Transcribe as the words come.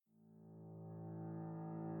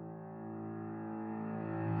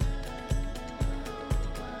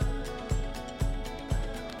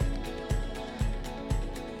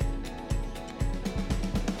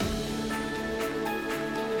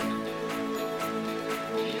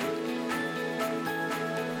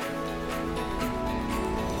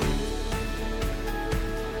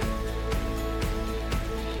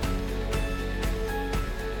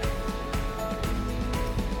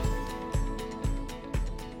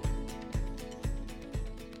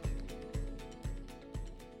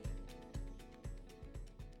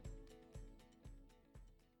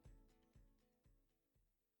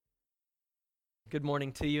Good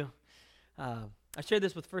morning to you. I shared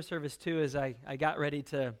this with First Service too as I got ready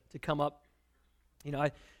to come up. You know,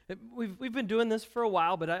 we've been doing this for a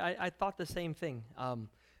while, but I thought the same thing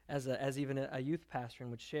as even a youth pastor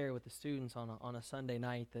and would share with the students on a Sunday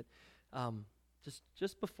night that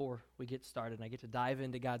just before we get started and I get to dive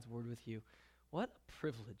into God's Word with you, what a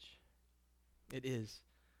privilege it is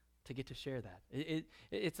to get to share that.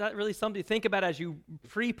 It's not really something to think about as you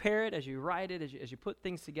prepare it, as you write it, as you put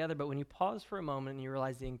things together, but when you pause for a moment and you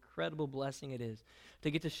realize the incredible blessing it is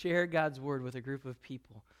to get to share God's Word with a group of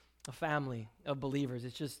people, a family of believers,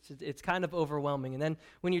 it's kind of overwhelming. And then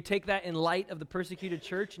when you take that in light of the persecuted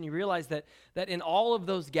church and you realize that in all of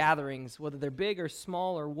those gatherings, whether they're big or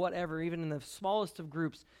small or whatever, even in the smallest of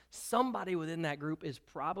groups, somebody within that group is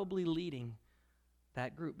probably leading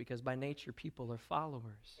that group because by nature people are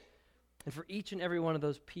followers. And for each and every one of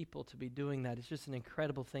those people to be doing that, it's just an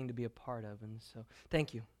incredible thing to be a part of. And so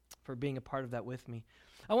thank you for being a part of that with me.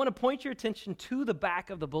 I want to point your attention to the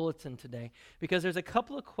back of the bulletin today because there's a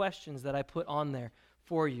couple of questions that I put on there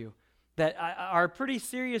for you that are pretty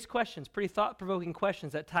serious questions, pretty thought-provoking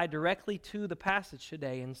questions that tie directly to the passage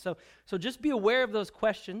today. And so just be aware of those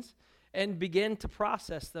questions and begin to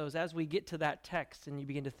process those as we get to that text and you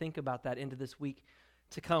begin to think about that into this week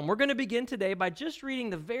to come. We're going to begin today by just reading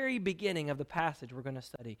the very beginning of the passage we're going to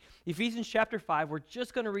study. Ephesians chapter 5, we're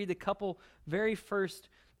just going to read the couple very first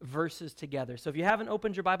verses together. So if you haven't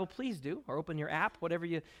opened your Bible, please do, or open your app, whatever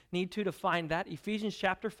you need to find that. Ephesians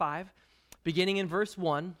chapter 5, beginning in verse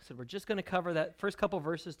 1. So we're just going to cover that first couple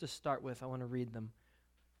verses to start with. I want to read them.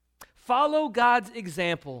 Follow God's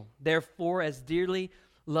example, therefore, as dearly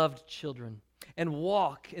loved children, and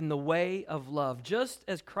walk in the way of love, just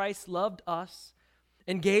as Christ loved us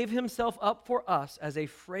and gave himself up for us as a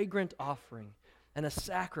fragrant offering and a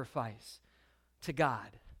sacrifice to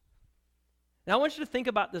God. Now I want you to think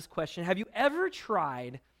about this question. Have you ever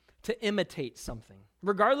tried to imitate something?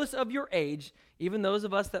 Regardless of your age, even those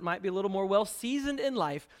of us that might be a little more well-seasoned in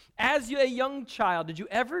life, as a young child, did you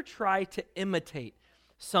ever try to imitate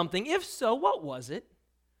something? If so, what was it?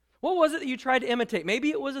 What was it that you tried to imitate? Maybe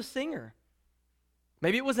it was a singer.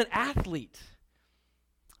 Maybe it was an athlete.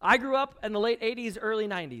 I grew up in the late 80s, early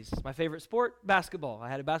 90s. My favorite sport, basketball. I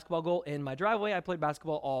had a basketball goal in my driveway. I played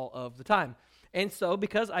basketball all of the time. And so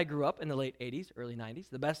because I grew up in the late 80s, early 90s,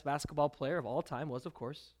 the best basketball player of all time was, of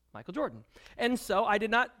course, Michael Jordan. And so I did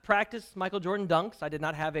not practice Michael Jordan dunks. I did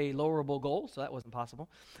not have a lowerable goal, so that wasn't possible.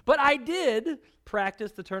 But I did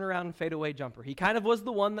practice the turnaround and fadeaway jumper. He kind of was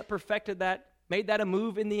the one that perfected that, made that a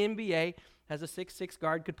move in the NBA. As a 6'6"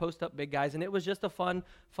 guard, could post up big guys, and it was just a fun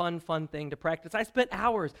thing to practice. I spent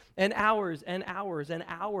hours and hours and hours and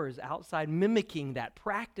hours outside mimicking that,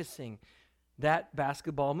 practicing that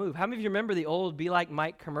basketball move. How many of you remember the old Be Like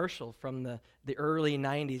Mike commercial from the early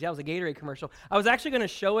 90s? Yeah, it was a Gatorade commercial. I was actually going to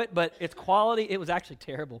show it, but its quality, it was actually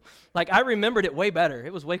terrible. Like, I remembered it way better.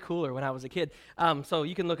 It was way cooler when I was a kid. So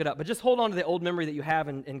you can look it up. But just hold on to the old memory that you have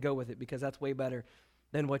and go with it, because that's way better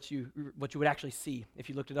than what you would actually see if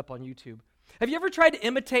you looked it up on YouTube. Have you ever tried to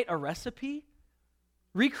imitate a recipe?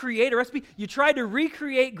 Recreate a recipe? You tried to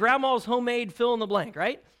recreate grandma's homemade fill in the blank,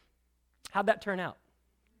 right? How'd that turn out?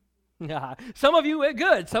 Yeah. Some of you,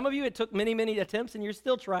 good. Some of you, it took many, many attempts, and you're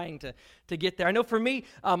still trying to get there. I know for me,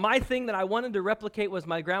 my thing that I wanted to replicate was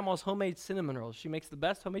my grandma's homemade cinnamon rolls. She makes the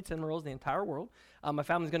best homemade cinnamon rolls in the entire world. My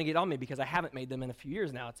family's going to get on me because I haven't made them in a few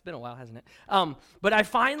years now. It's been a while, hasn't it? But I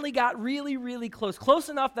finally got really, really close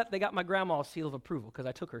enough that they got my grandma's seal of approval because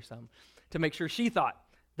I took her some to make sure she thought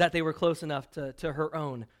that they were close enough to her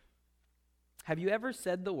own. Have you ever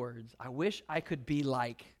said the words, I wish I could be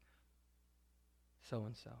like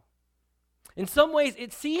so-and-so? In some ways,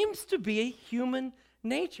 it seems to be human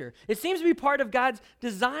nature. It seems to be part of God's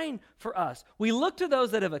design for us. We look to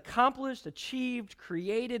those that have accomplished, achieved,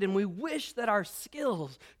 created, and we wish that our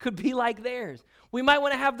skills could be like theirs. We might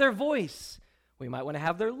want to have their voice. We might want to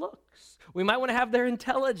have their looks. We might want to have their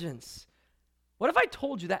intelligence. What if I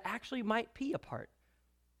told you that actually might be a part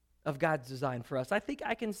of God's design for us? I think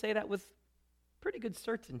I can say that with pretty good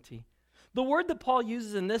certainty. The word that Paul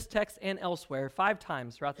uses in this text and elsewhere 5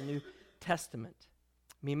 times throughout the New Testament,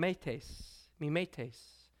 mimetes,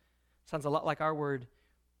 sounds a lot like our word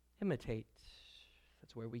imitate.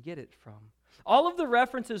 That's where we get it from. All of the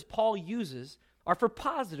references Paul uses are for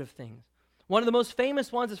positive things. One of the most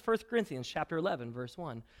famous ones is 1 Corinthians chapter 11, verse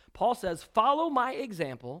 1. Paul says, follow my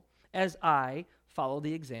example as I follow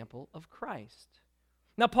the example of Christ.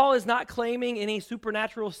 Now, Paul is not claiming any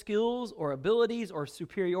supernatural skills or abilities or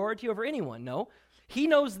superiority over anyone. No, he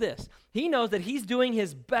knows this. He knows that he's doing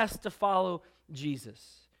his best to follow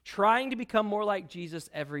Jesus, trying to become more like Jesus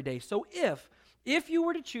every day. So if If you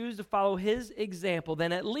were to choose to follow his example,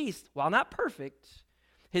 then at least, while not perfect,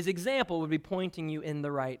 his example would be pointing you in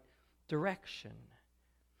the right direction.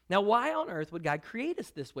 Now, why on earth would God create us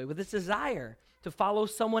this way, with this desire to follow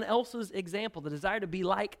someone else's example, the desire to be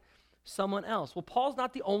like someone else? Well, Paul's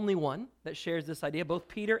not the only one that shares this idea. Both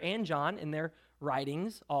Peter and John in their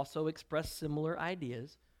writings also express similar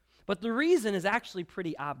ideas. But the reason is actually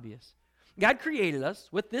pretty obvious. God created us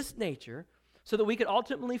with this nature so that we could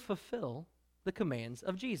ultimately fulfill the commands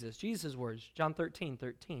of Jesus. Jesus' words, John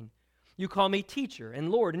 13:13. You call me teacher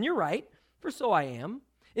and Lord, and you're right, for so I am.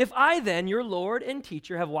 If I then, your Lord and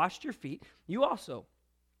teacher, have washed your feet, you also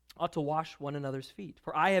ought to wash one another's feet.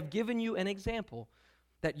 For I have given you an example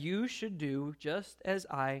that you should do just as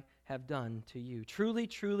I have done to you. Truly,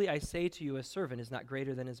 truly, I say to you, a servant is not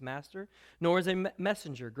greater than his master, nor is a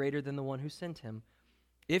messenger greater than the one who sent him.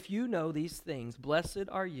 If you know these things, blessed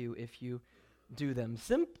are you if you do them.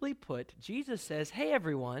 Simply put, Jesus says, hey,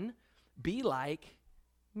 everyone, be like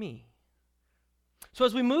me. So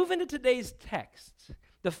as we move into today's text,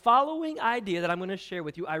 the following idea that I'm going to share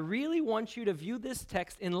with you, I really want you to view this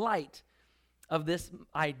text in light of this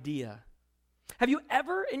idea. Have you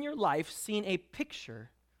ever in your life seen a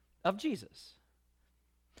picture of Jesus?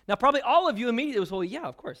 Now, probably all of you immediately was, well, yeah,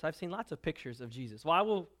 of course, I've seen lots of pictures of Jesus. Well, I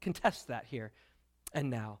will contest that here and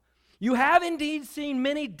now. You have indeed seen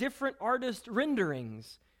many different artist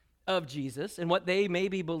renderings of Jesus and what they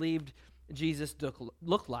maybe believed Jesus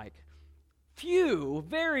looked like. Few,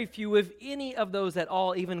 very few, if any of those at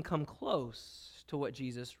all, even come close to what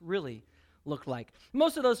Jesus really looked like.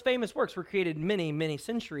 Most of those famous works were created many, many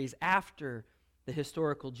centuries after the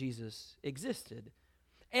historical Jesus existed.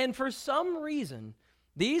 And for some reason,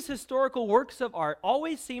 these historical works of art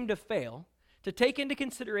always seem to fail to take into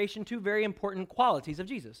consideration two very important qualities of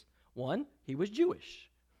Jesus. One, he was Jewish.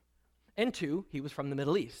 And two, he was from the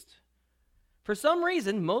Middle East. For some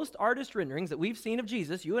reason, most artist renderings that we've seen of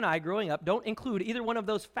Jesus, you and I growing up, don't include either one of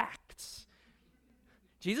those facts.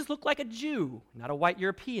 Jesus looked like a Jew, not a white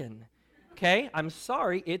European. Okay? I'm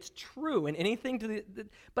sorry, it's true. And anything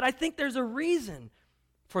but I think there's a reason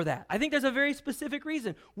for that. I think there's a very specific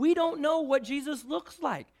reason. We don't know what Jesus looks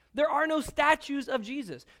like. There are no statues of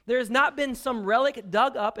Jesus. There has not been some relic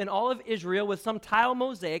dug up in all of Israel with some tile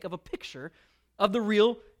mosaic of a picture of the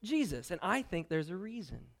real Jesus. And I think there's a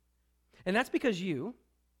reason. And that's because you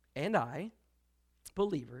and I,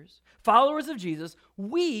 believers, followers of Jesus,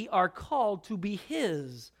 we are called to be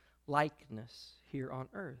his likeness here on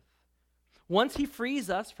earth. Once he frees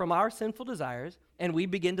us from our sinful desires and we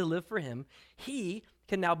begin to live for him, he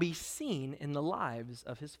can now be seen in the lives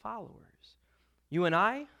of his followers. You and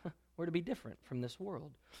I, we're to be different from this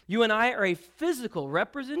world. You and I are a physical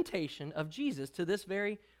representation of Jesus to this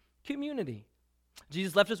very community.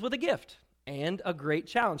 Jesus left us with a gift and a great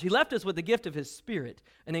challenge. He left us with the gift of his Spirit,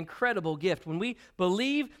 an incredible gift. When we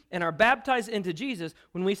believe and are baptized into Jesus,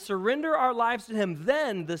 when we surrender our lives to him,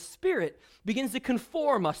 then the Spirit begins to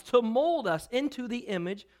conform us, to mold us into the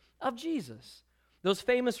image of Jesus. Those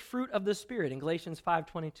famous fruit of the Spirit in Galatians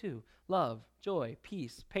 5:22, love, joy,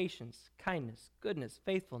 peace, patience, kindness, goodness,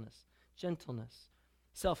 faithfulness, gentleness,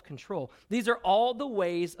 self-control. These are all the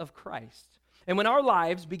ways of Christ. And when our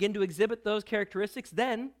lives begin to exhibit those characteristics,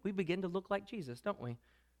 then we begin to look like Jesus, don't we?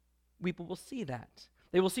 People will see that.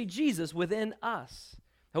 They will see Jesus within us.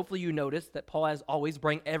 Hopefully you notice that Paul has always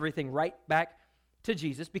bring everything right back to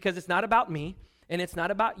Jesus, because it's not about me and it's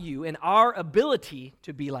not about you and our ability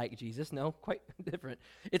to be like Jesus. No, quite different.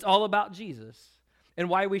 It's all about Jesus and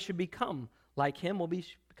why we should become like him. Well, we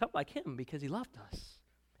should become like him because he loved us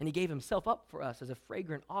and he gave himself up for us as a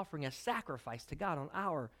fragrant offering, a sacrifice to God on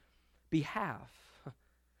our behalf.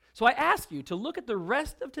 So I ask you to look at the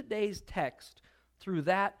rest of today's text through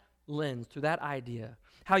that lens, through that idea.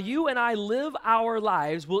 How you and I live our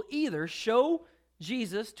lives will either show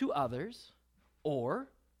Jesus to others or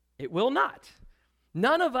it will not.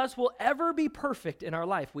 None of us will ever be perfect in our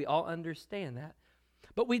life. We all understand that.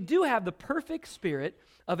 But we do have the perfect Spirit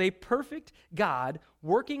of a perfect God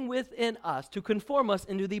working within us to conform us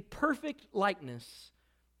into the perfect likeness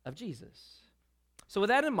of Jesus. So with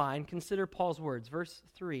that in mind, consider Paul's words, verse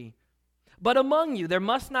 3. But among you there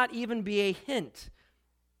must not even be a hint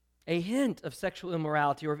of sexual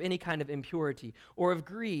immorality or of any kind of impurity or of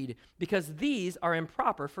greed, because these are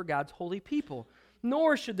improper for God's holy people.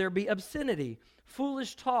 Nor should there be obscenity,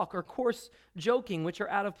 foolish talk, or coarse joking, which are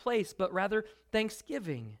out of place, but rather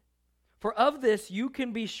thanksgiving. For of this you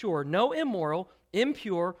can be sure, no immoral,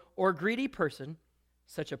 impure, or greedy person,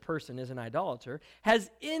 such a person is an idolater,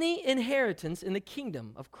 has any inheritance in the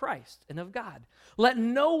kingdom of Christ and of God. Let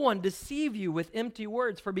no one deceive you with empty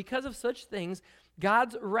words, for because of such things,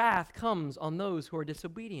 God's wrath comes on those who are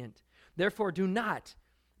disobedient. Therefore, do not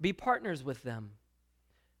be partners with them.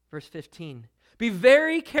 Verse 15. Be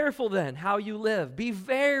very careful then how you live. Be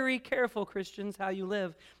very careful, Christians, how you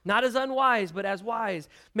live. Not as unwise, but as wise.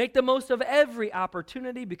 Make the most of every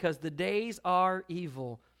opportunity because the days are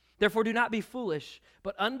evil. Therefore, do not be foolish,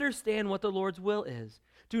 but understand what the Lord's will is.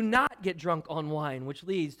 Do not get drunk on wine, which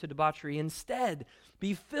leads to debauchery. Instead,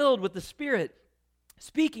 be filled with the Spirit,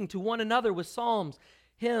 speaking to one another with psalms,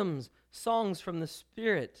 hymns, songs from the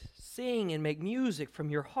Spirit. Sing and make music from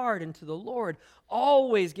your heart unto the Lord,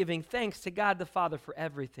 always giving thanks to God the Father for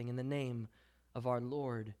everything in the name of our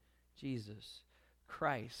Lord Jesus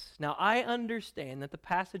Christ. Now, I understand that the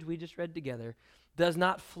passage we just read together does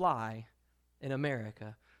not fly in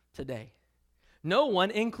America today. No one,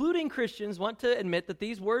 including Christians, want to admit that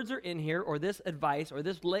these words are in here or this advice or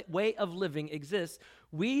this way of living exists.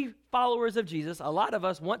 We followers of Jesus, a lot of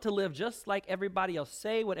us want to live just like everybody else,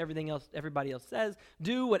 say what everybody else says,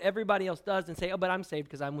 do what everybody else does, and say, oh, but I'm saved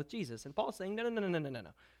because I'm with Jesus. And Paul's saying, no.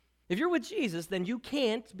 If you're with Jesus, then you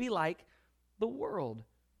can't be like the world.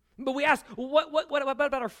 But we ask, what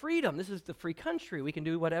about our freedom? This is the free country. We can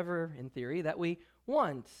do whatever, in theory, that we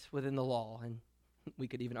want within the law. And we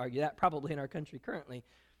could even argue that probably in our country currently.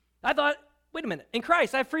 I thought, wait a minute, in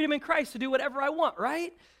Christ, I have freedom in Christ to do whatever I want,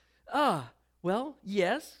 right? Well,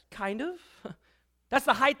 yes, kind of. That's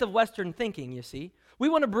the height of Western thinking, you see. We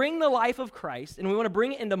want to bring the life of Christ, and we want to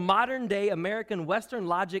bring it into modern-day American Western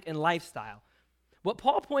logic and lifestyle. What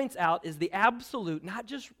Paul points out is the absolute, not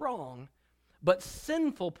just wrong, but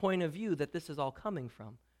sinful point of view that this is all coming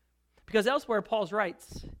from. Because elsewhere, Paul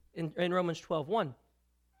writes in Romans 12:1,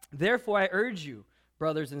 therefore I urge you,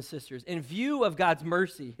 brothers and sisters, in view of God's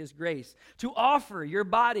mercy, his grace, to offer your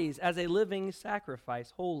bodies as a living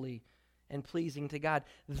sacrifice, holy and pleasing to God.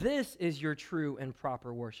 This is your true and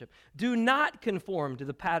proper worship. Do not conform to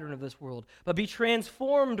the pattern of this world, but be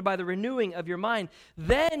transformed by the renewing of your mind.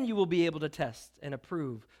 Then you will be able to test and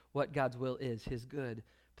approve what God's will is, his good,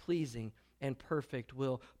 pleasing, and perfect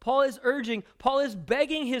will. Paul is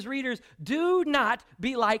begging his readers, do not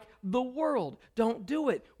be like the world. Don't do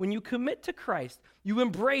it. When you commit to Christ, you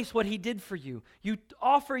embrace what he did for you. You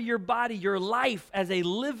offer your body, your life as a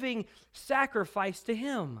living sacrifice to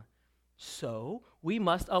him. So we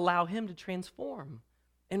must allow him to transform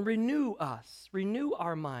and renew us, renew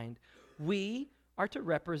our mind. We are to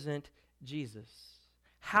represent Jesus.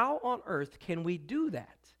 How on earth can we do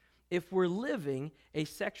that if we're living a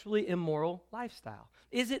sexually immoral lifestyle?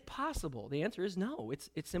 Is it possible? The answer is no.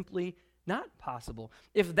 It's simply not possible.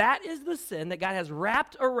 If that is the sin that God has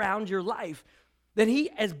wrapped around your life, then he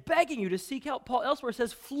is begging you to seek help. Paul elsewhere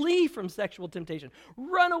says, flee from sexual temptation.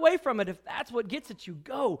 Run away from it. If that's what gets at you,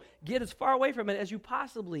 go. Get as far away from it as you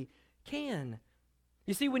possibly can.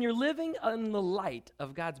 You see, when you're living in the light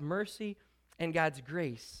of God's mercy and God's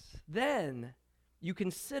grace, then you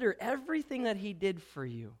consider everything that he did for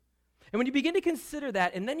you. And when you begin to consider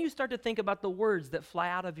that, and then you start to think about the words that fly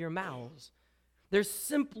out of your mouths, there's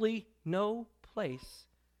simply no place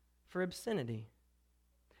for obscenity.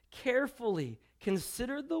 Carefully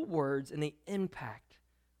consider the words and the impact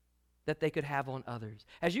that they could have on others.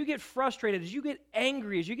 As you get frustrated, as you get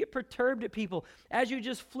angry, as you get perturbed at people, as you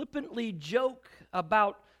just flippantly joke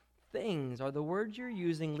about things, are the words you're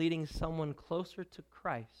using leading someone closer to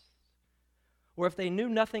Christ? Or if they knew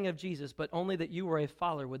nothing of Jesus, but only that you were a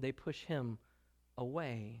follower, would they push him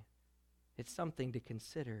away? It's something to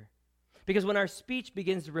consider. Because when our speech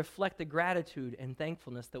begins to reflect the gratitude and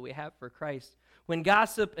thankfulness that we have for Christ, when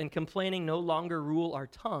gossip and complaining no longer rule our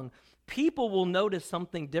tongue, people will notice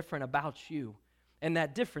something different about you. And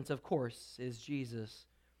that difference, of course, is Jesus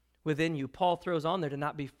within you. Paul throws on there to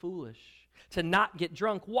not be foolish, to not get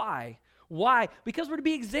drunk. Why? Why? Because we're to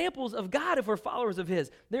be examples of God if we're followers of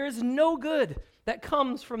his. There is no good that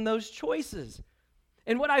comes from those choices.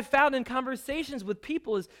 And what I've found in conversations with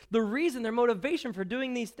people is the reason, their motivation for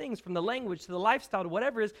doing these things, from the language to the lifestyle to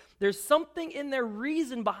whatever it is, there's something in their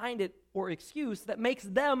reason behind it or excuse that makes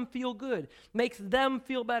them feel good, makes them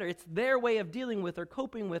feel better. It's their way of dealing with or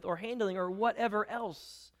coping with or handling or whatever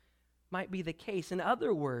else might be the case. In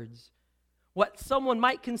other words, what someone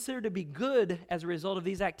might consider to be good as a result of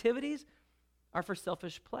these activities are for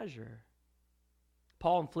selfish pleasure.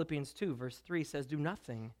 Paul in Philippians 2, verse 3 says, do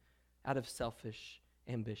nothing out of selfish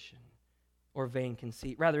ambition or vain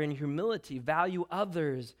conceit. Rather, in humility, value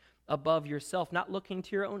others above yourself, not looking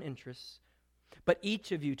to your own interests, but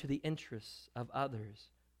each of you to the interests of others.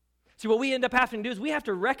 See, what we end up having to do is we have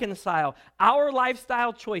to reconcile our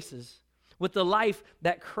lifestyle choices with the life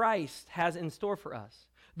that Christ has in store for us.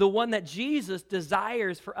 the one that Jesus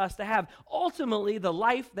desires for us to have. Ultimately, the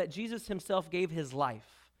life that Jesus himself gave his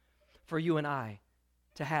life for you and I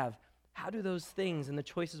to have. How do those things and the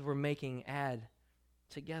choices we're making add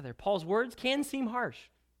together? Paul's words can seem harsh.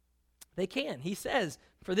 They can. He says,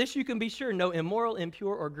 "For this you can be sure, no immoral,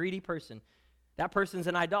 impure, or greedy person." That person's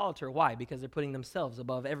an idolater. Why? Because they're putting themselves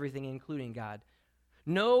above everything, including God.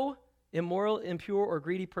 No immoral, impure, or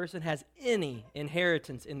greedy person has any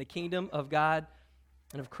inheritance in the kingdom of God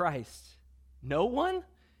and of Christ. No one?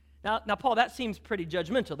 Now, Paul, that seems pretty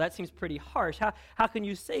judgmental. That seems pretty harsh. How can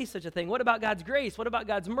you say such a thing? What about God's grace? What about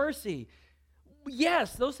God's mercy?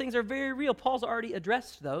 Yes, those things are very real. Paul's already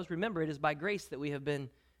addressed those. Remember, it is by grace that we have been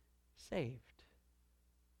saved.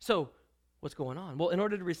 So, what's going on? Well, in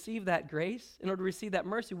order to receive that grace, in order to receive that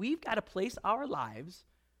mercy, we've got to place our lives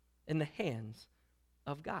in the hands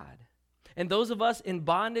of God. And those of us in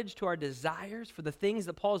bondage to our desires for the things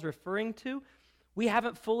that Paul is referring to, we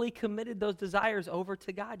haven't fully committed those desires over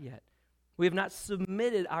to God yet. We have not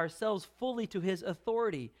submitted ourselves fully to his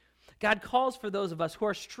authority. God calls for those of us who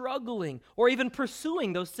are struggling or even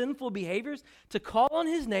pursuing those sinful behaviors to call on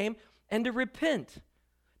his name and to repent.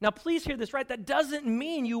 Now, please hear this right. That doesn't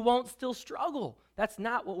mean you won't still struggle. That's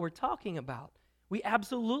not what we're talking about. We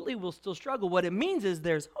absolutely will still struggle. What it means is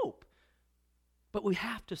there's hope. But we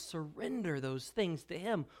have to surrender those things to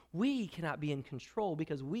him. We cannot be in control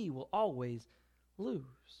because we will always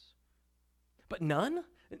lose. But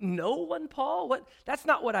no one, Paul? That's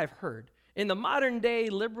not what I've heard. In the modern day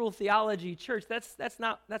liberal theology church, that's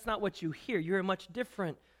not what you hear. You're a much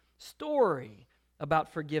different story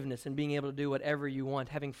about forgiveness and being able to do whatever you want,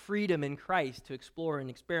 having freedom in Christ to explore and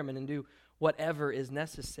experiment and do whatever is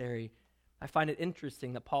necessary. I find it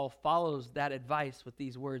interesting that Paul follows that advice with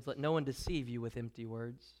these words: "Let no one deceive you with empty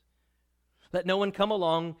words. Let no one come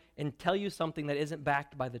along and tell you something that isn't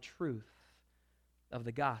backed by the truth of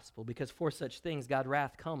the gospel, because for such things God's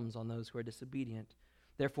wrath comes on those who are disobedient.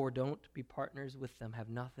 Therefore, don't be partners with them. Have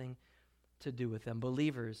nothing to do with them."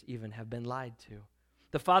 Believers even have been lied to.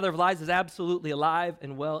 The father of lies is absolutely alive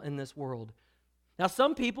and well in this world. Now,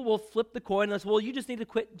 some people will flip the coin and say, "Well, you just need to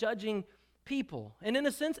quit judging people." And in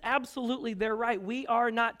a sense, absolutely, they're right. We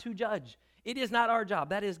are not to judge. It is not our job.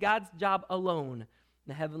 That is God's job alone,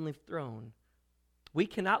 the heavenly throne. We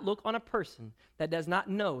cannot look on a person that does not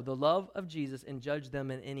know the love of Jesus and judge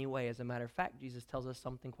them in any way. As a matter of fact, Jesus tells us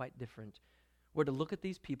something quite different. We're to look at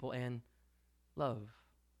these people and love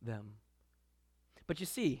them. But you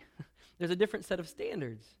see, there's a different set of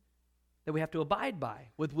standards that we have to abide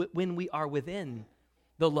by when we are within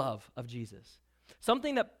the love of Jesus.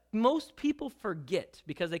 Something that most people forget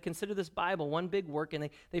because they consider this Bible one big work, and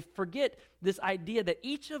they forget this idea that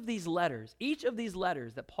each of these letters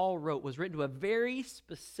that Paul wrote was written to a very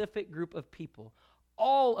specific group of people,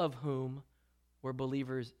 all of whom were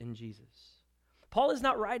believers in Jesus. Paul is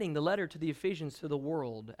not writing the letter to the Ephesians to the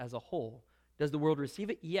world as a whole. Does the world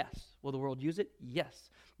receive it? Yes. Will the world use it?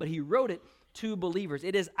 Yes. But he wrote it to believers.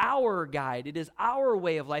 It is our guide. It is our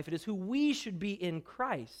way of life. It is who we should be in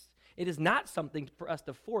Christ. It is not something for us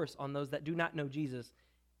to force on those that do not know Jesus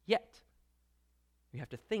yet. We have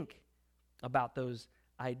to think about those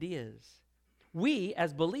ideas. We,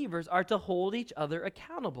 as believers, are to hold each other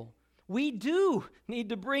accountable. We do need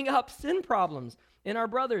to bring up sin problems in our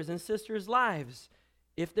brothers' and sisters' lives.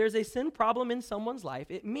 If there's a sin problem in someone's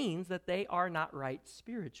life, it means that they are not right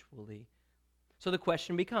spiritually. So the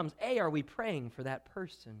question becomes, A, are we praying for that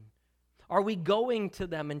person? Are we going to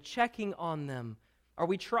them and checking on them? Are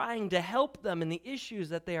we trying to help them in the issues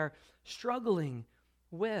that they are struggling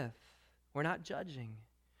with? We're not judging.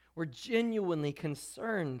 We're genuinely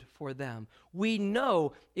concerned for them. We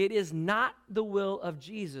know it is not the will of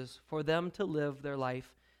Jesus for them to live their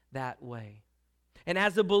life that way. And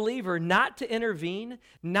as a believer, not to intervene,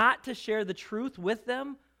 not to share the truth with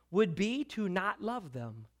them, would be to not love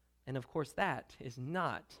them. And of course, that is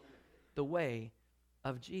not the way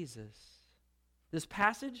of Jesus. This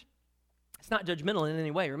passage, it's not judgmental in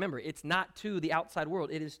any way. Remember, it's not to the outside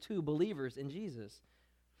world. It is to believers in Jesus.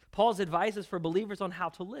 Paul's advice is for believers on how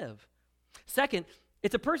to live. Second,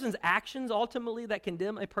 it's a person's actions ultimately that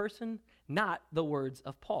condemn a person, not the words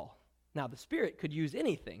of Paul. Now, the Spirit could use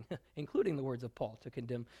anything, including the words of Paul, to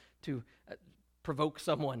condemn, to provoke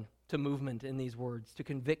someone to movement in these words, to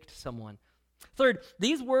convict someone. Third,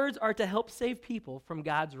 these words are to help save people from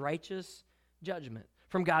God's righteous judgment,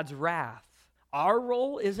 from God's wrath. Our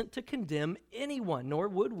role isn't to condemn anyone, nor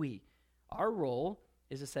would we. Our role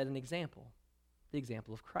is to set an example, the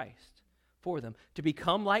example of Christ, for them, to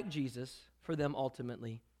become like Jesus, for them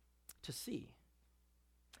ultimately to see.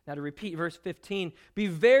 Now, to repeat verse 15, be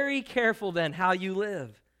very careful then how you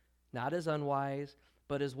live, not as unwise,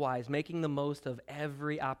 but as wise, making the most of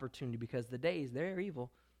every opportunity, because the days, they're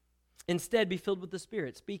evil. Instead, be filled with the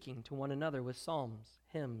Spirit, speaking to one another with psalms,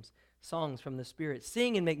 hymns, songs from the Spirit.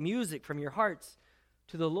 Sing and make music from your hearts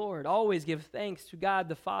to the Lord. Always give thanks to God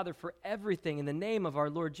the Father for everything in the name of our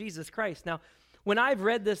Lord Jesus Christ. Now, when I've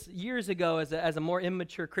read this years ago as a more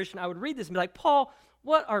immature Christian, I would read this and be like, Paul,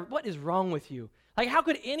 what is wrong with you? Like, how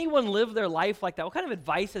could anyone live their life like that? What kind of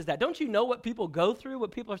advice is that? Don't you know what people go through,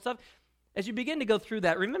 what people are suffering? As you begin to go through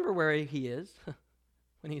that, remember where he is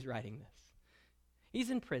when he's writing this. He's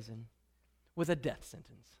in prison with a death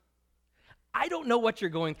sentence. I don't know what you're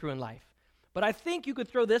going through in life, but I think you could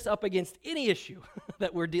throw this up against any issue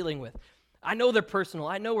that we're dealing with. I know they're personal.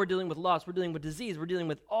 I know we're dealing with loss. We're dealing with disease. We're dealing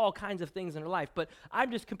with all kinds of things in our life. But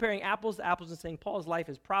I'm just comparing apples to apples and saying Paul's life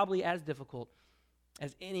is probably as difficult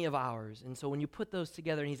as any of ours. And so when you put those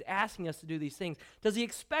together and he's asking us to do these things, does he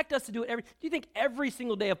expect us to do it do you think every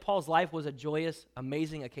single day of Paul's life was a joyous,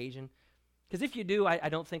 amazing occasion? Because if you do, I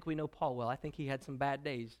don't think we know Paul well. I think he had some bad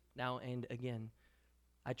days now and again.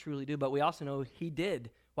 I truly do. But we also know he did,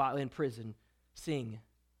 while in prison, sing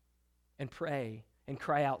and pray and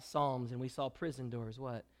cry out psalms. And we saw prison doors,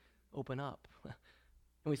 open up.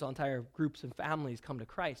 And we saw entire groups and families come to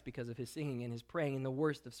Christ because of his singing and his praying in the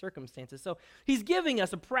worst of circumstances. So he's giving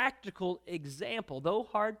us a practical example. Though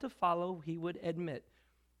hard to follow, he would admit,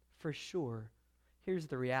 for sure. Here's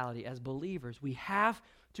the reality. As believers, we have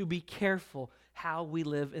to be careful how we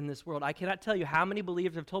live in this world. I cannot tell you how many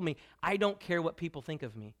believers have told me, I don't care what people think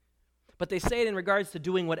of me. But they say it in regards to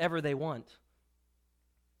doing whatever they want.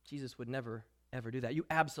 Jesus would never, ever do that. You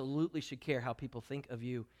absolutely should care how people think of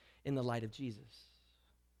you in the light of Jesus.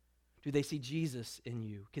 Do they see Jesus in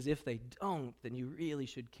you? Because if they don't, then you really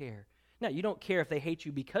should care. Now, you don't care if they hate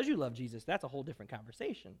you because you love Jesus. That's a whole different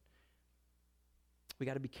conversation. We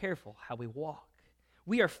got to be careful how we walk.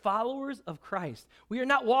 We are followers of Christ. We are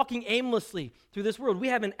not walking aimlessly through this world. We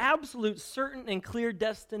have an absolute, certain, and clear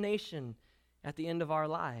destination at the end of our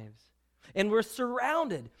lives. And we're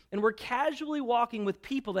surrounded, and we're casually walking with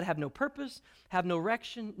people that have no purpose, have no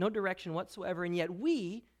direction whatsoever, and yet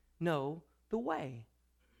we know the way.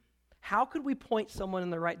 How could we point someone in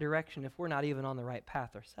the right direction if we're not even on the right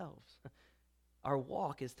path ourselves? Our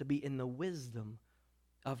walk is to be in the wisdom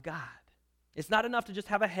of God. It's not enough to just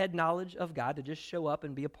have a head knowledge of God, to just show up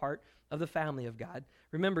and be a part of the family of God.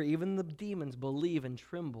 Remember, even the demons believe and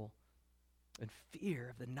tremble in fear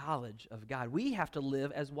of the knowledge of God. We have to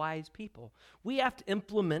live as wise people. We have to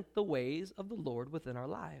implement the ways of the Lord within our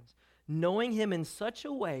lives, knowing him in such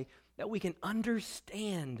a way that we can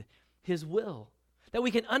understand his will, that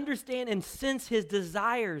we can understand and sense his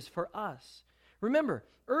desires for us. Remember,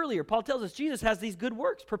 earlier, Paul tells us Jesus has these good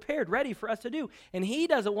works prepared, ready for us to do, and he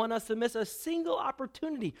doesn't want us to miss a single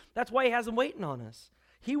opportunity. That's why he has them waiting on us.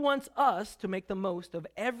 He wants us to make the most of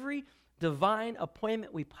every divine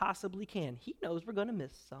appointment we possibly can. He knows we're going to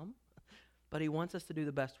miss some, but he wants us to do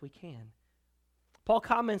the best we can. Paul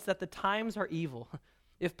comments that the times are evil.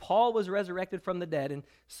 If Paul was resurrected from the dead and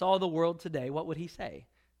saw the world today, what would he say?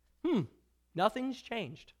 Nothing's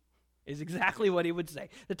changed, is exactly what he would say.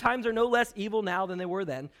 The times are no less evil now than they were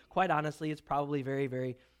then. Quite honestly, it's probably very,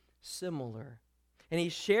 very similar. And he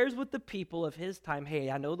shares with the people of his time,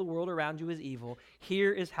 hey, I know the world around you is evil.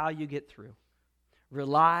 Here is how you get through.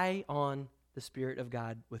 Rely on the Spirit of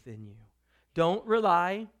God within you. Don't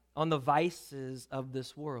rely on the vices of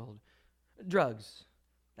this world. Drugs,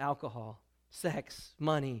 alcohol, sex,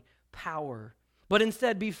 money, power. But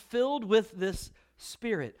instead, be filled with this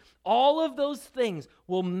Spirit. All of those things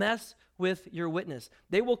will mess with your witness.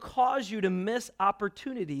 They will cause you to miss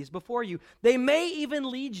opportunities before you. They may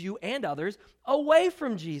even lead you and others away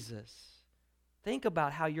from Jesus. Think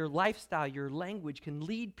about how your lifestyle, your language can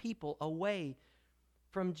lead people away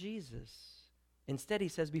from Jesus. Instead, he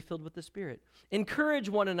says, be filled with the Spirit. Encourage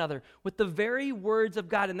one another with the very words of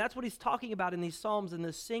God. And that's what he's talking about in these Psalms and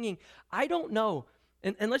this singing. I don't know,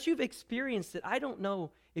 unless you've experienced it, I don't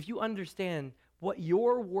know if you understand what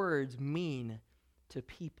your words mean to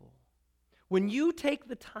people. When you take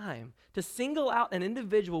the time to single out an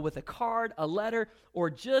individual with a card, a letter, or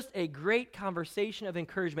just a great conversation of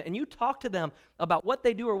encouragement, and you talk to them about what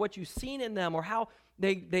they do or what you've seen in them or how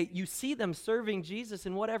you see them serving Jesus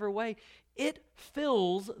in whatever way, it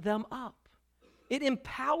fills them up. It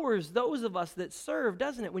empowers those of us that serve,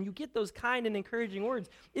 doesn't it? When you get those kind and encouraging words,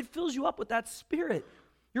 it fills you up with that Spirit.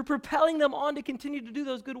 You're propelling them on to continue to do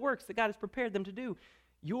those good works that God has prepared them to do.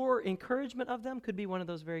 Your encouragement of them could be one of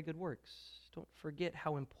those very good works. Don't forget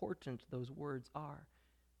how important those words are.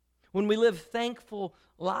 When we live thankful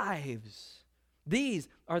lives, these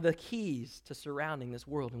are the keys to surrounding this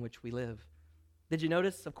world in which we live. Did you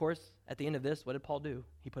notice, of course, at the end of this, what did Paul do?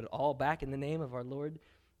 He put it all back in the name of our Lord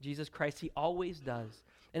Jesus Christ. He always does.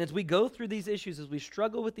 And as we go through these issues, as we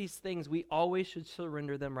struggle with these things, we always should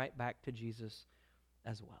surrender them right back to Jesus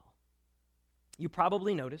as well. You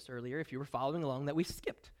probably noticed earlier, if you were following along, that we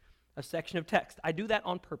skipped a section of text. I do that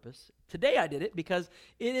on purpose. Today I did it because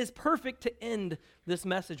it is perfect to end this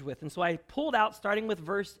message with. And so I pulled out starting with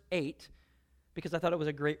verse 8 because I thought it was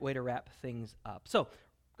a great way to wrap things up. So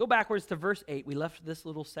go backwards to verse 8. We left this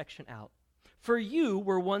little section out. For you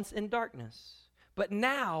were once in darkness, but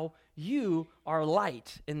now you are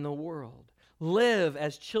light in the world. Live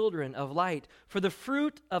as children of light, for the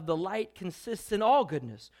fruit of the light consists in all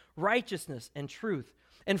goodness, righteousness, and truth.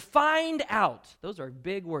 And find out, those are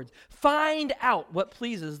big words, find out what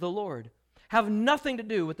pleases the Lord. Have nothing to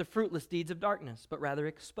do with the fruitless deeds of darkness, but rather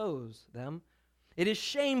expose them. It is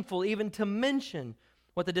shameful even to mention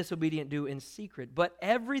what the disobedient do in secret, but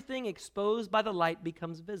everything exposed by the light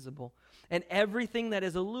becomes visible, and everything that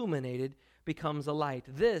is illuminated becomes a light.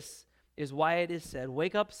 This is why it is said,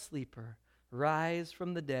 wake up, sleeper, rise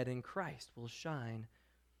from the dead, and Christ will shine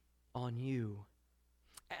on you.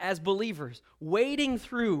 As believers, wading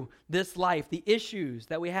through this life, the issues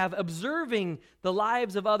that we have, observing the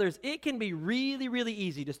lives of others, it can be really, really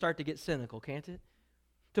easy to start to get cynical, can't it?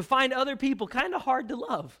 To find other people kind of hard to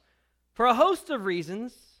love for a host of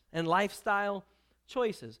reasons and lifestyle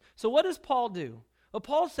choices. So what does Paul do? Well,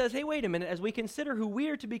 Paul says, hey, wait a minute, as we consider who we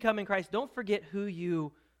are to become in Christ, don't forget who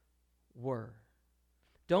you were.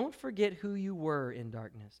 Don't forget who you were in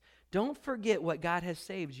darkness. Don't forget what God has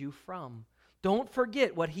saved you from. Don't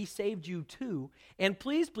forget what he saved you to. And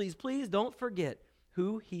please, please, please don't forget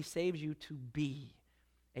who he saves you to be,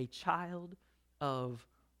 a child of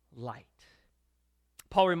light.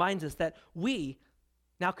 Paul reminds us that we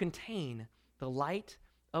now contain the light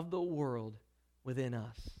of the world within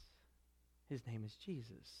us. His name is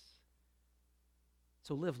Jesus.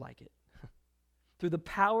 So live like it. Through the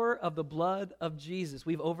power of the blood of Jesus,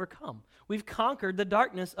 we've overcome. We've conquered the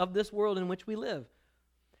darkness of this world in which we live.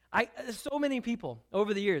 So many people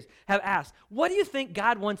over the years have asked, what do you think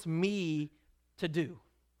God wants me to do?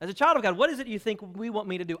 As a child of God, what is it you think we want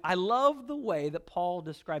me to do? I love the way that Paul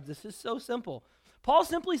describes this. It's so simple. Paul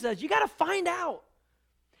simply says, you got to find out.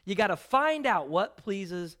 You got to find out what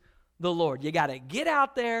pleases the Lord. You got to get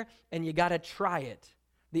out there and you got to try it.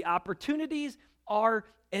 The opportunities are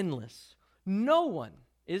endless. No one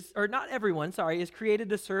is, or not everyone, is created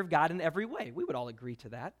to serve God in every way. We would all agree to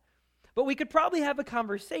that. But we could probably have a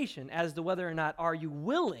conversation as to whether or not are you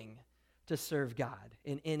willing to serve God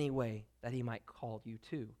in any way that he might call you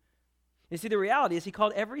to. You see, the reality is he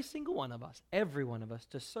called every one of us,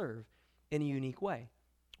 to serve in a unique way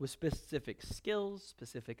with specific skills,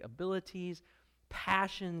 specific abilities,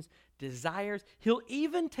 passions, desires. He'll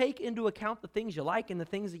even take into account the things you like and the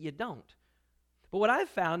things that you don't. But what I've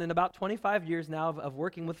found in about 25 years now of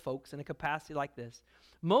working with folks in a capacity like this,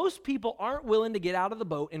 most people aren't willing to get out of the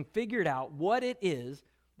boat and figure it out what it is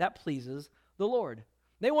that pleases the Lord.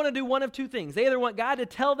 They want to do one of two things. They either want God to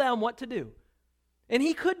tell them what to do, and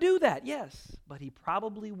he could do that, yes, but he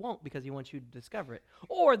probably won't because he wants you to discover it.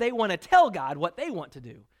 Or they want to tell God what they want to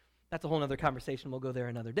do. That's a whole other conversation. We'll go there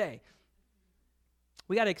another day.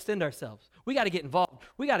 We got to extend ourselves. We got to get involved.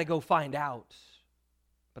 We got to go find out.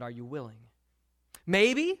 But are you willing?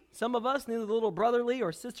 Maybe some of us need a little brotherly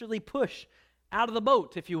or sisterly push out of the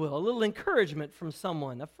boat, if you will, a little encouragement from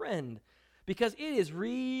someone, a friend, because it is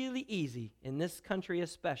really easy, in this country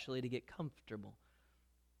especially, to get comfortable.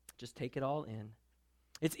 Just take it all in.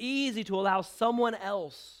 It's easy to allow someone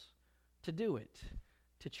else to do it,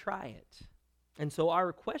 to try it. And so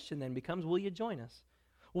our question then becomes, will you join us?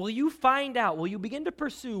 Will you find out, will you begin to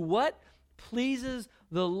pursue what pleases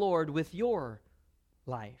the Lord with your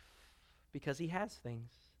life? Because he has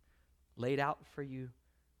things laid out for you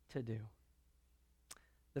to do.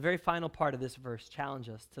 The very final part of this verse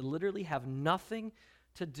challenges us to literally have nothing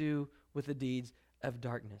to do with the deeds of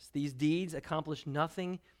darkness. These deeds accomplish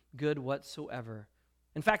nothing good whatsoever.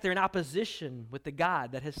 In fact, they're in opposition with the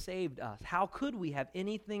God that has saved us. How could we have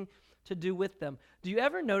anything to do with them? Do you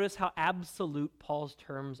ever notice how absolute Paul's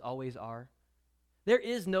terms always are? There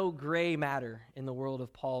is no gray matter in the world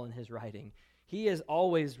of Paul and his writing. He is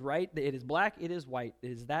always right. It is black, it is white.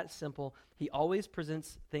 It is that simple. He always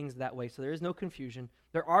presents things that way, so there is no confusion.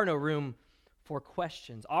 There are no room for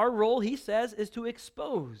questions. Our role, he says, is to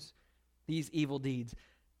expose these evil deeds.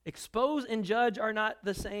 Expose and judge are not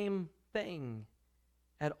the same thing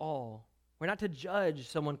at all. We're not to judge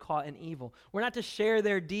someone caught in evil. We're not to share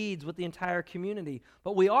their deeds with the entire community.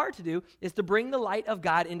 What we are to do is to bring the light of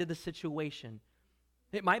God into the situation.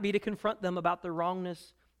 It might be to confront them about the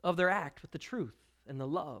wrongness of their act with the truth and the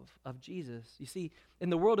love of Jesus. You see, in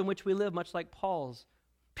the world in which we live, much like Paul's,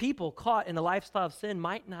 people caught in a lifestyle of sin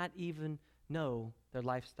might not even know their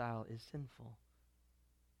lifestyle is sinful.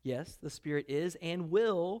 Yes, the Spirit is and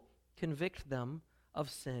will convict them of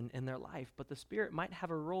sin in their life, but the Spirit might have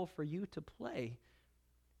a role for you to play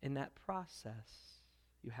in that process.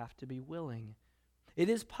 You have to be willing. It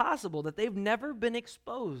is possible that they've never been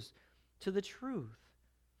exposed to the truth.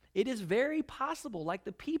 It is very possible, like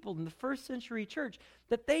the people in the first century church,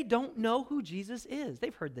 that they don't know who Jesus is.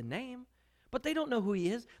 They've heard the name, but they don't know who he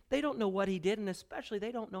is. They don't know what he did, and especially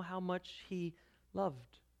they don't know how much he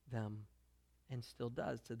loved them and still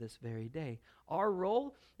does to this very day. Our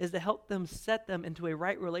role is to help them set them into a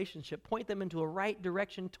right relationship, point them into a right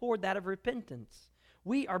direction toward that of repentance.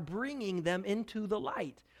 We are bringing them into the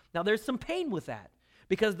light. Now, there's some pain with that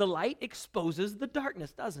because the light exposes the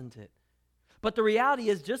darkness, doesn't it? But the reality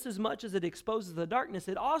is, just as much as it exposes the darkness,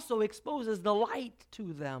 it also exposes the light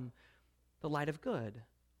to them, the light of good.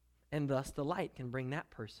 And thus the light can bring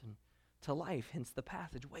that person to life. Hence the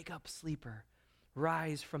passage, wake up, sleeper,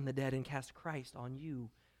 rise from the dead and cast Christ on you.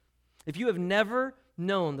 If you have never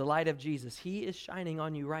known the light of Jesus, he is shining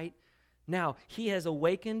on you right now. He has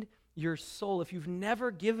awakened your soul. If you've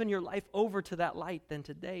never given your life over to that light, then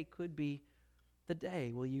today could be the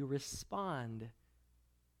day. Will you respond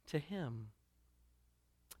to him?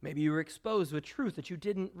 Maybe you were exposed with truth that you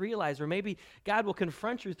didn't realize, or maybe God will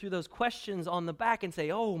confront you through those questions on the back and say,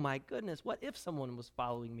 oh my goodness, what if someone was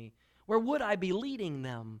following me? Where would I be leading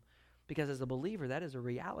them? Because as a believer, that is a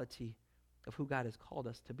reality of who God has called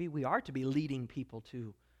us to be. We are to be leading people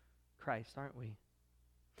to Christ, aren't we?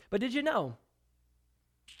 But did you know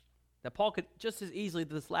that Paul could just as easily,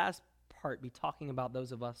 this last part, be talking about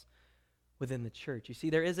those of us within the church? You see,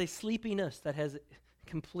 there is a sleepiness that has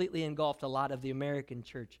completely engulfed a lot of the American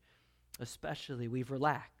church, especially. We've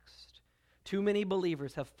relaxed. Too many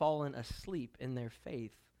believers have fallen asleep in their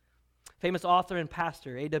faith. Famous author and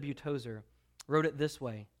pastor A.W. Tozer wrote it this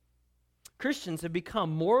way: Christians have become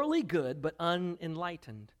morally good but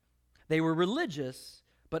unenlightened. They were religious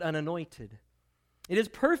but unanointed. It is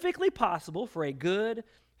perfectly possible for a good,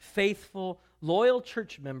 faithful, loyal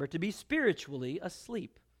church member to be spiritually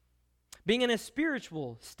asleep, being in a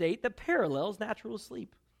spiritual state that parallels natural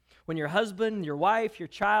sleep. When your husband, your wife, your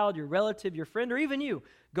child, your relative, your friend, or even you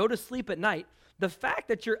go to sleep at night, the fact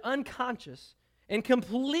that you're unconscious and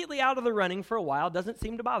completely out of the running for a while doesn't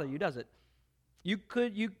seem to bother you, does it?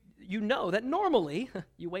 You know that normally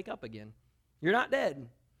you wake up again. You're not dead.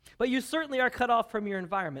 But you certainly are cut off from your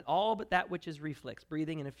environment, all but that which is reflex,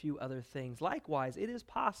 breathing, and a few other things. Likewise, it is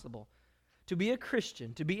possible to be a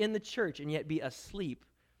Christian, to be in the church, and yet be asleep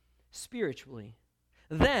spiritually.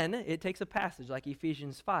 Then it takes a passage like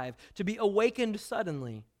Ephesians 5 to be awakened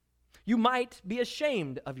suddenly. You might be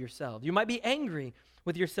ashamed of yourself. You might be angry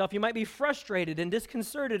with yourself. You might be frustrated and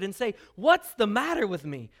disconcerted and say, what's the matter with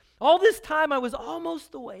me? All this time I was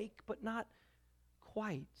almost awake, but not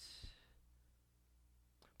quite.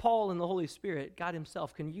 Paul and the Holy Spirit, God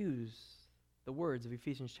himself, can use the words of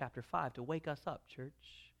Ephesians chapter 5 to wake us up,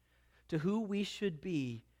 church, to who we should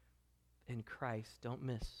be in Christ. Don't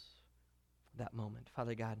miss that moment.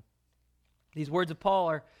 Father God, these words of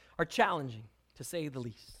Paul are challenging, to say the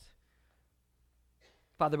least.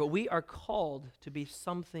 Father, but we are called to be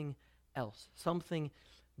something else, something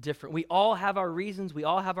different. We all have our reasons. We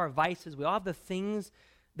all have our vices. We all have the things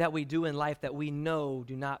that we do in life that we know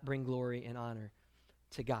do not bring glory and honor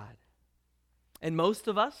to God. And most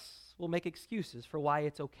of us will make excuses for why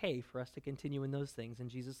it's okay for us to continue in those things, and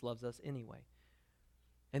Jesus loves us anyway.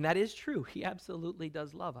 And that is true. He absolutely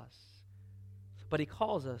does love us. But he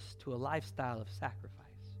calls us to a lifestyle of sacrifice,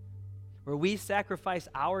 where we sacrifice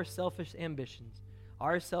our selfish ambitions,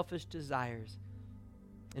 our selfish desires,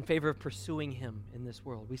 in favor of pursuing him in this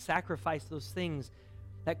world. We sacrifice those things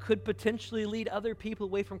that could potentially lead other people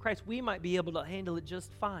away from Christ. We might be able to handle it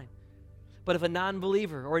just fine. But if a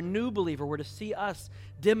non-believer or a new believer were to see us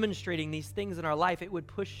demonstrating these things in our life, it would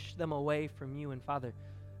push them away from you. And Father,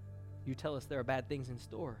 you tell us there are bad things in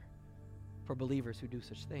store for believers who do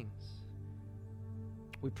such things.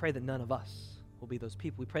 We pray that none of us will be those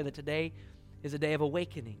people. We pray that today is a day of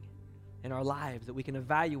awakening in our lives, that we can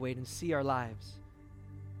evaluate and see our lives.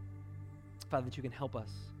 Father, that you can help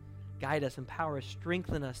us, guide us, empower us,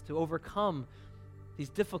 strengthen us to overcome these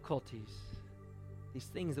difficulties, these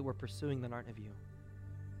things that we're pursuing that aren't of you.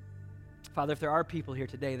 Father, if there are people here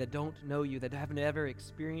today that don't know you, that have never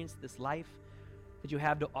experienced this life that you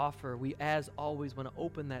have to offer, we, as always, want to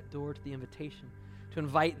open that door to the invitation, to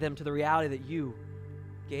invite them to the reality that you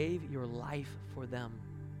gave your life for them,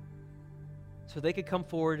 so they could come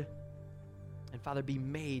forward And Father, be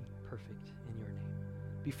made perfect in your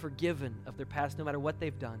name. Be forgiven of their past, no matter what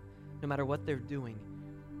they've done, no matter what they're doing.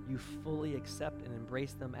 You fully accept and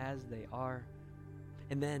embrace them as they are,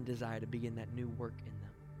 and then desire to begin that new work in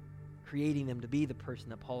them, creating them to be the person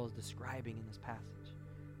that Paul is describing in this passage.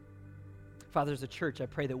 Father, as a church, I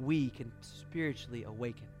pray that we can spiritually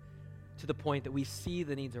awaken to the point that we see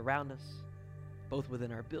the needs around us, both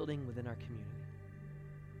within our building, within our community.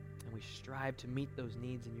 And we strive to meet those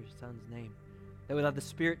needs in your Son's name, that we'll have the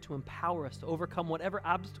Spirit to empower us to overcome whatever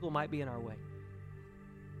obstacle might be in our way.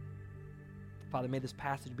 Father, may this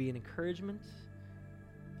passage be an encouragement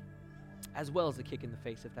as well as a kick in the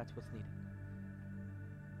face if that's what's needed.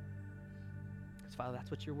 Because, Father,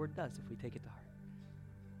 that's what your word does if we take it to heart.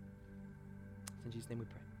 In Jesus' name we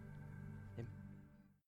pray.